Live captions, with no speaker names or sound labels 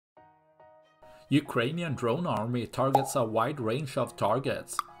Ukrainian drone army targets a wide range of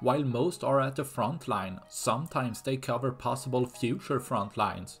targets. While most are at the front line, sometimes they cover possible future front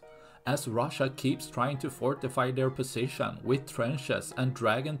lines, as Russia keeps trying to fortify their position with trenches and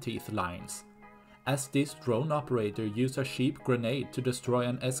dragon teeth lines. As this drone operator used a sheep grenade to destroy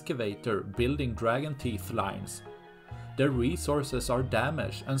an excavator building dragon teeth lines. Their resources are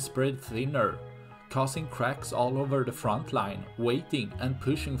damaged and spread thinner, causing cracks all over the front line, waiting and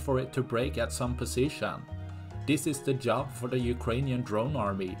pushing for it to break at some position. This is the job for the Ukrainian drone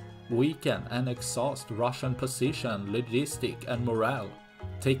army: weaken and exhaust Russian position, logistic and morale,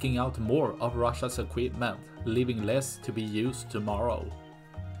 taking out more of Russia's equipment, leaving less to be used tomorrow.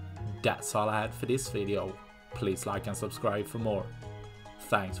 That's all I had for this video. Please like and subscribe for more.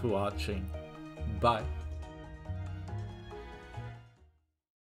 Thanks for watching. Bye.